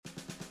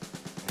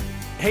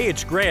Hey,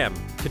 it's Graham.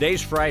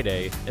 Today's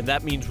Friday, and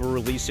that means we're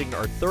releasing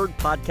our third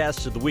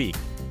podcast of the week.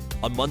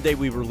 On Monday,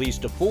 we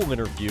released a full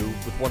interview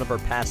with one of our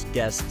past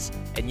guests,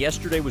 and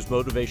yesterday was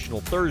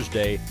Motivational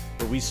Thursday,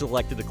 where we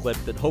selected a clip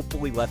that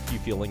hopefully left you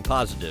feeling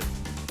positive.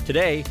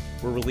 Today,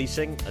 we're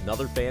releasing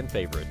another fan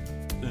favorite.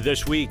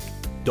 This week,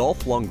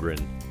 Dolph Lundgren.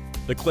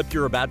 The clip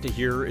you're about to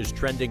hear is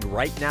trending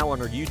right now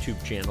on our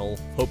YouTube channel.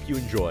 Hope you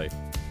enjoy.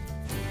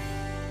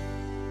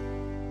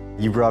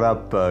 You brought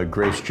up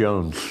Grace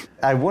Jones.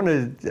 I want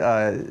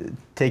to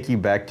take you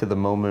back to the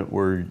moment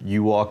where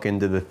you walk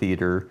into the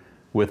theater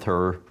with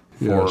her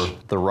for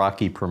the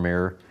Rocky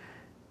premiere,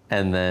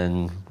 and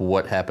then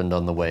what happened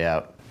on the way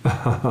out.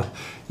 I'd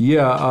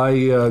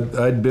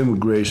been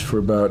with Grace for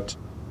about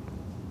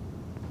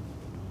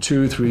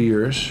 2-3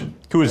 years.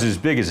 Who was as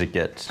big as it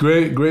gets?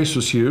 Grace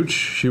was huge.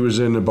 She was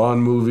in a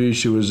Bond movie.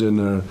 She was in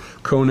a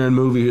Conan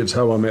movie. It's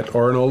How I Met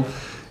Arnold.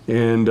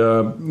 And,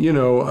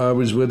 I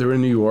was with her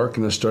in New York,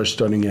 and I started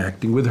studying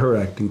acting with her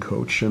acting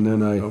coach. And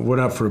then I went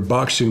out for a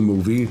boxing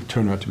movie. It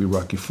turned out to be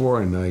Rocky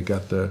IV, and I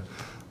got the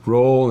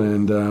role.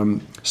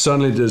 And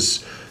suddenly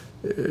this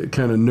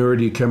kind of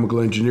nerdy chemical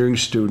engineering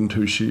student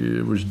who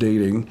she was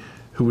dating,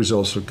 who was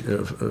also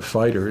a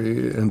fighter,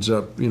 he ends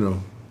up,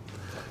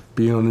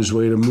 being on his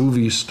way to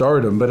movie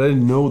stardom. But I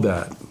didn't know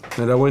that.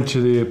 And I went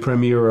to the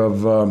premiere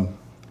of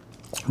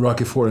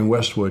Rocky IV in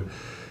Westwood.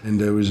 And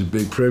there was a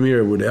big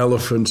premiere with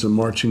elephants and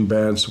marching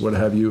bands, what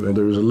have you. And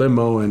there was a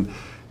limo, and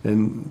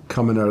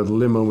coming out of the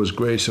limo was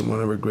Grace in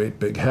one of her great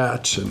big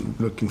hats and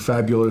looking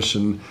fabulous.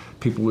 And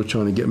people were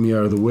trying to get me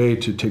out of the way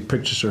to take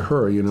pictures of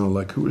her,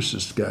 like, who is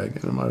this guy?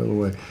 Get him out of the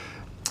way.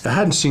 I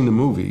hadn't seen the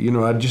movie.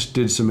 I just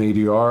did some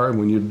ADR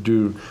when you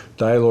do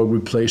dialogue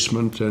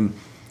replacement. And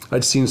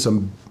I'd seen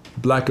some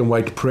black and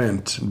white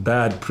print,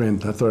 bad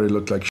print. I thought it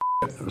looked like shit.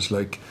 I was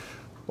like,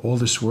 all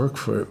this work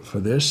for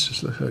this?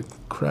 It's like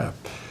crap.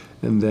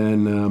 And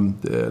then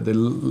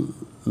the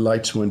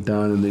lights went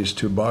down, and these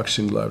two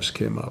boxing gloves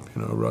came up,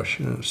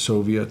 Russian,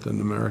 Soviet, and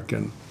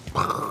American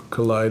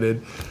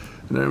collided.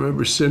 And I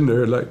remember sitting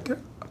there like,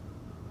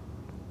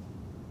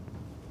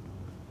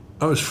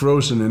 I was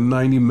frozen in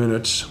 90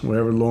 minutes,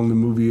 whatever long the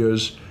movie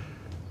is.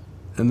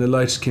 And the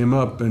lights came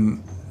up,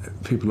 and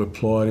people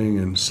applauding,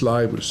 and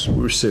we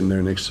were sitting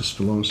there next to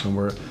Stallone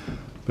somewhere.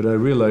 But I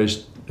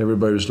realized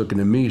everybody was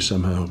looking at me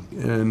somehow.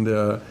 And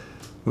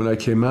when I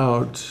came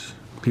out,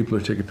 people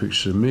are taking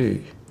pictures of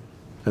me,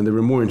 and they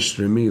were more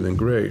interested in me than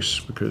Grace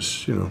because,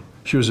 she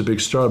was a big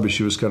star, but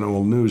she was kind of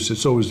old news.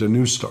 It's always the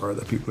new star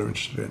that people are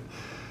interested in.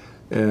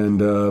 And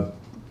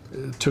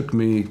it took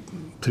me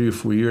 3 or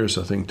 4 years,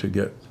 I think, to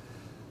get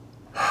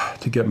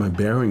my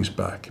bearings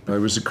back. It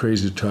was a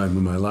crazy time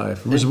in my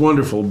life. It was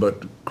wonderful,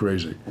 but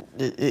crazy.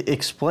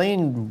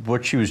 Explain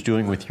what she was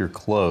doing with your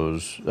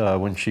clothes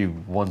when she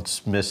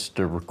once missed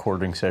a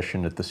recording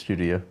session at the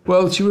studio.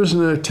 Well, she was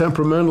a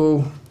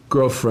temperamental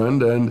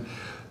girlfriend, and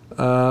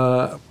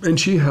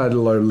she had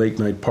a lot of late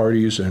night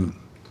parties, and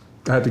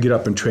I had to get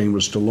up and train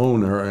with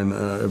Stallone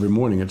every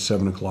morning at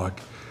 7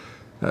 o'clock,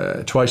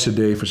 twice a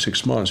day for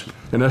 6 months.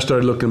 And I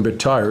started looking a bit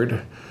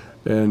tired,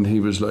 and he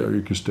was like,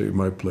 you can stay at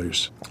my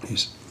place. He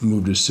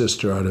moved his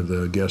sister out of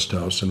the guest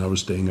house, and I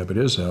was staying up at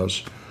his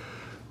house,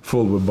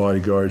 full with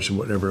bodyguards and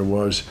whatever it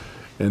was.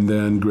 And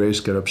then Grace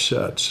got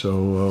upset.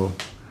 So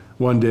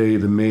one day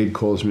the maid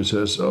calls me and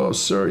says, "Oh,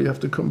 sir, you have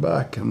to come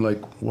back." I'm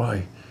like,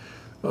 "Why?"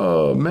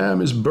 "Oh,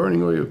 ma'am is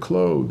burning all your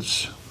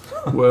clothes."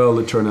 Well,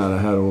 it turned out I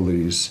had all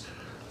these,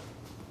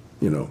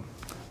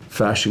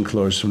 fashion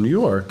clothes from New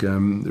York.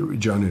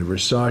 Gianni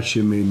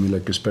Versace made me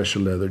like a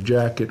special leather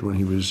jacket when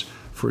he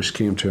first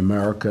came to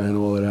America and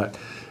all of that.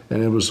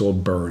 And it was all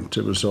burnt.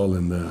 It was all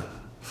in the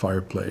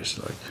fireplace,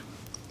 like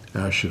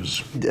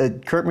ashes.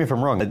 Correct me if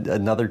I'm wrong.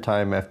 Another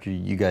time after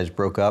you guys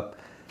broke up,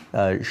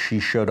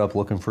 she showed up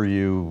looking for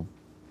you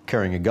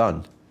carrying a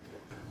gun.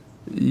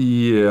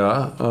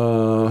 Yeah.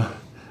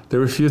 There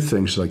were a few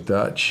things like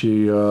that.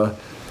 She, what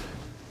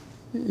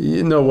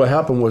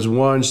happened was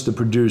once the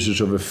producers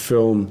of a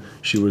film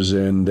she was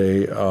in,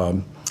 they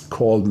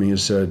called me and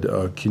said,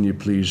 "Can you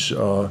please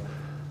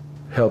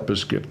help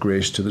us get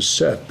Grace to the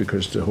set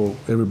because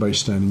everybody's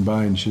standing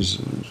by and she's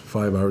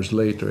 5 hours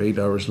late or 8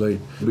 hours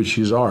late, but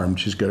she's armed,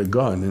 she's got a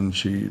gun, and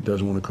she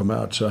doesn't want to come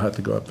out." So I had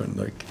to go up and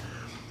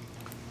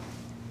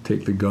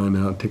take the gun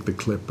out, take the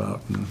clip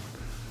out, and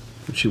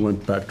she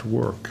went back to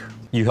work.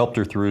 You helped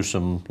her through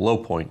some low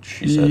points,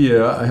 she said.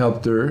 Yeah, I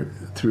helped her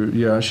through.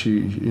 Yeah,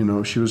 she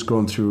was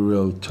going through a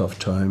real tough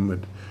time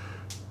with,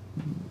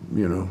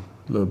 a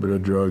little bit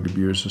of drug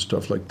abuse and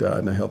stuff like that,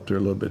 and I helped her a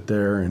little bit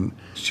there. And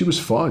she was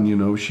fun,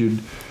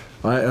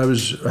 I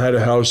had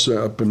a house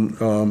up in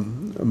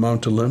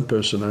Mount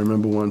Olympus, and I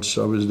remember once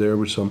I was there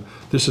with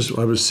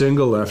I was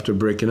single after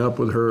breaking up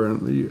with her,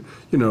 and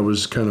I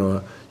was kind of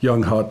a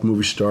young hot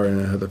movie star,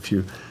 and I had a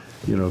few,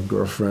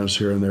 girlfriends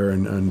here and there,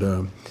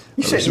 and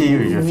you said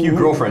a few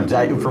girlfriends.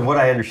 From what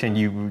I understand,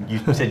 you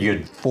said you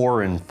had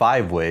 4 and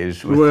 5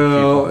 ways. With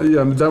people.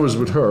 Yeah, that was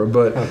with her,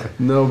 but okay.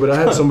 No, but I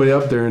had somebody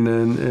up there, and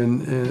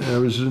I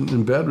was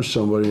in bed with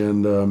somebody,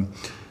 and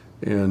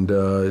And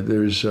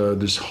there's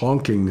this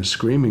honking and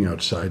screaming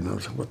outside, and I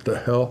was like, what the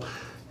hell?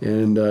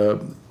 And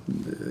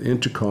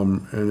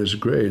intercom, and it's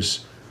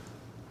Grace.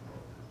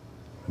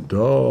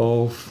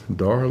 Dolph,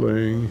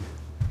 darling,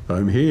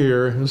 I'm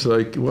here. It's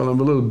like, well, I'm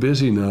a little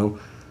busy now.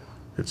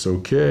 It's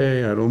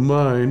okay, I don't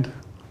mind.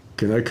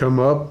 Can I come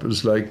up?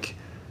 It's like,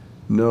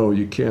 no,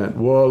 you can't.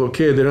 Well,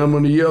 okay, then I'm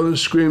going to yell and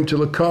scream till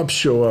the cops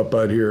show up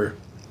out here.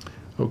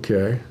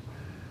 Okay.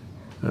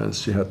 And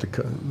she had to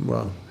come.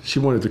 Well, she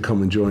wanted to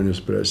come and join us,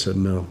 but I said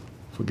no,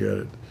 forget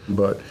it.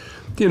 But,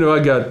 you know, I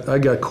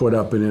got caught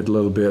up in it a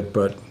little bit,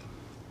 but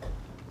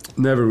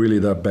never really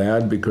that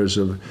bad because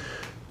I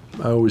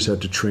always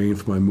had to train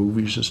for my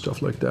movies and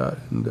stuff like that.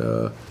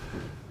 And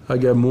I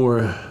got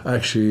more,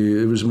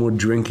 actually, it was more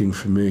drinking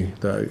for me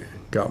that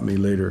got me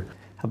later.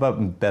 How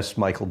about best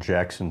Michael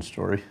Jackson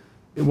story?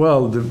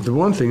 Well, the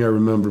one thing I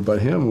remember about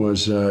him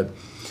was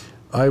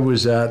I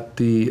was at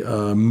the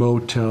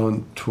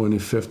Motown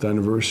 25th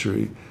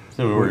anniversary.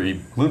 So where he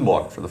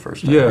moonwalked for the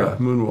first time. Yeah, right?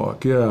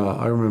 moonwalk. Yeah,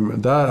 I remember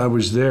that. I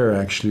was there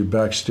actually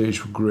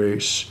backstage with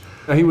Grace.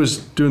 He was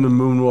doing the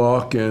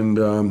moonwalk, and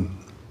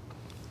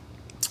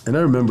I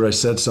remember I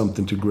said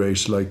something to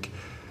Grace like,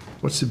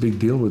 "What's the big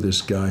deal with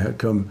this guy? How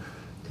come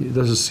he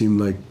doesn't seem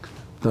like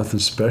nothing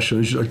special?"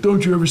 And she's like,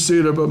 "Don't you ever say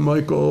it about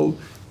Michael.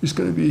 He's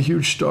going to be a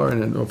huge star."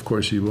 And then, of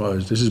course he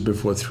was. This is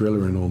before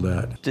Thriller and all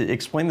that.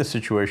 Explain the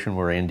situation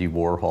where Andy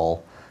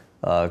Warhol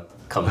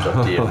comes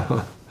up to you.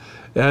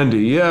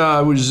 Andy, yeah,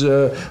 I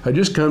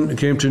just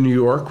came to New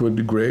York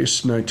with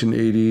Grace,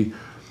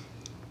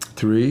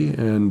 1983,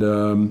 and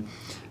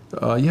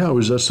I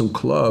was at some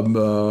club.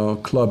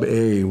 Club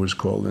A was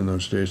called in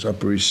those days,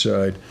 Upper East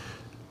Side.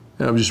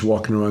 And I was just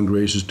walking around.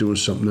 Grace is doing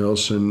something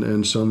else,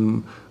 and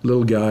some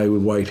little guy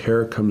with white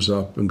hair comes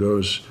up and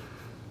goes,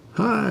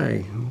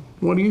 "Hi,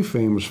 what are you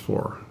famous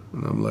for?"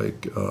 And I'm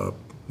like,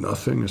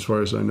 "Nothing, as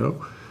far as I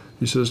know."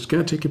 He says, "Can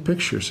I take a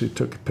picture?" So he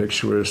took a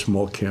picture with a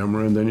small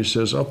camera, and then he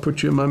says, "I'll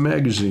put you in my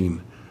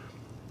magazine."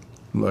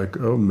 I'm like,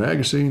 "Oh,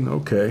 magazine?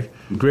 Okay."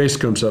 Grace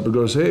comes up and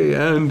goes, "Hey,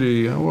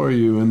 Andy, how are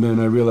you?" And then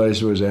I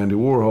realized it was Andy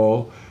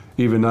Warhol.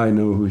 Even I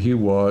knew who he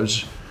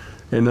was.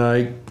 And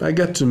I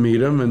got to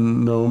meet him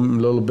and know him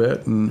a little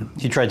bit. And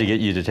He tried to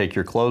get you to take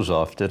your clothes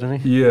off, didn't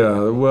he?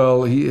 yeah,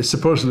 well, he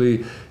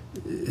supposedly,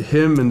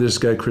 him and this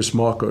guy, Chris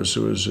Marcos,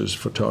 who was his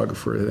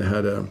photographer,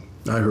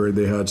 I heard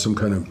they had some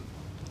kind of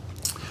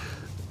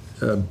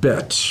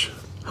bets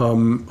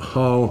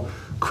how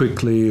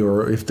quickly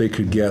or if they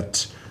could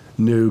get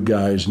new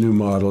guys, new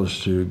models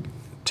to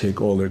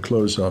take all their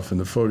clothes off in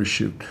the photo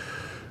shoot.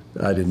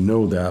 I didn't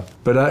know that,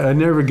 but I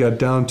never got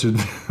down to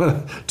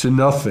to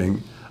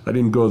nothing. I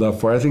didn't go that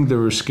far. I think they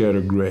were scared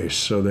of Grace,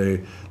 so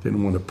they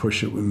didn't want to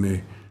push it with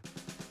me.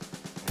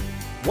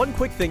 One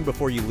quick thing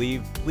before you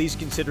leave, please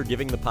consider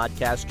giving the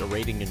podcast a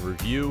rating and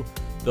review.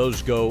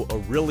 Those go a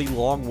really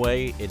long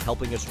way in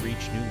helping us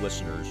reach new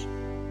listeners.